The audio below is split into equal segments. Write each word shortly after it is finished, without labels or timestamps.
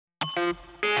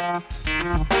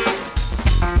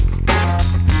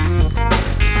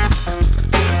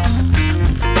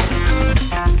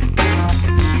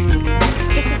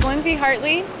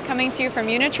Hartley, coming to you from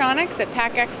Unitronics at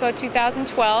PAC Expo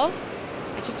 2012.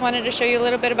 I just wanted to show you a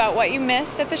little bit about what you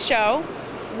missed at the show.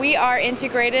 We are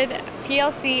integrated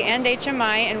PLC and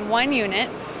HMI in one unit.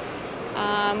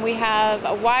 We have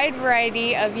a wide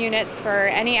variety of units for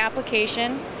any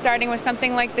application, starting with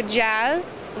something like the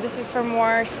Jazz. This is for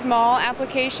more small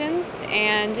applications,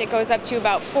 and it goes up to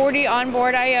about 40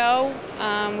 onboard I/O.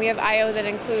 We have I/O that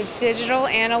includes digital,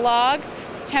 analog,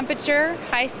 temperature,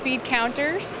 high-speed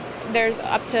counters. There's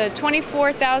up to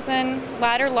 24,000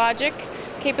 ladder logic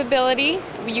capability.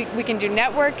 We can do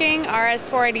networking,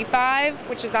 RS-485,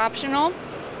 which is optional,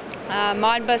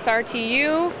 Modbus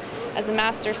RTU as a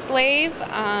master slave,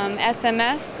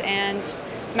 SMS and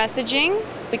messaging.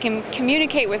 We can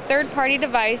communicate with third-party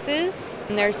devices.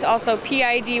 And there's also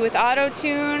PID with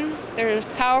auto-tune.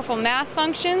 There's powerful math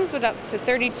functions with up to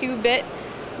 32-bit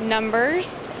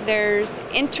numbers. There's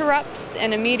interrupts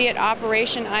and immediate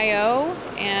operation I/O,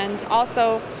 and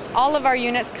also all of our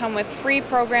units come with free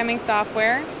programming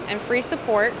software and free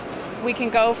support. We can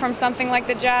go from something like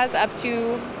the Jazz up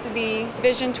to the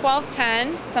Vision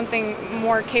 1210, something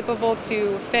more capable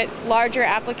to fit larger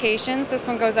applications. This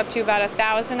one goes up to about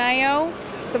 1,000 I/O.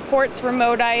 Supports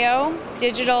remote I/O,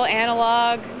 digital,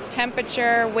 analog,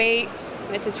 temperature, weight.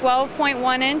 It's a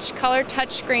 12.1-inch color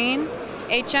touchscreen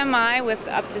HMI with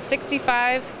up to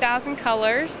 65,000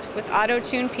 colors with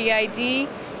auto-tune PID,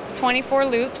 24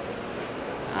 loops.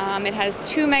 It has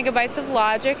 2 megabytes of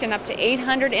logic and up to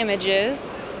 800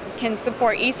 images. Can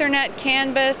support Ethernet,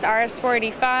 CAN bus,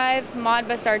 RS-485,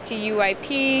 Modbus RTU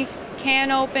IP,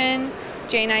 CAN open,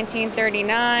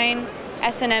 J1939,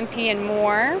 SNMP, and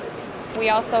more. We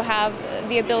also have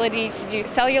the ability to do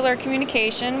cellular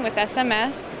communication with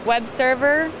SMS, web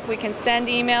server. We can send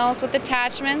emails with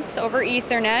attachments over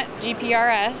Ethernet,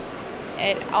 GPRS.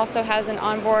 It also has an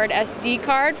onboard SD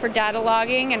card for data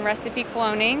logging and recipe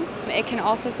cloning. It can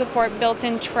also support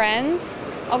built-in trends,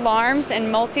 alarms, and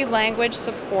multi-language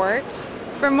support.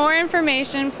 For more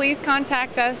information, please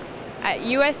contact us at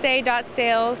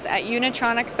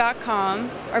usa.sales@unitronics.com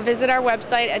or visit our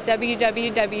website at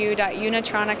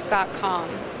www.unitronics.com.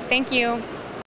 Thank you.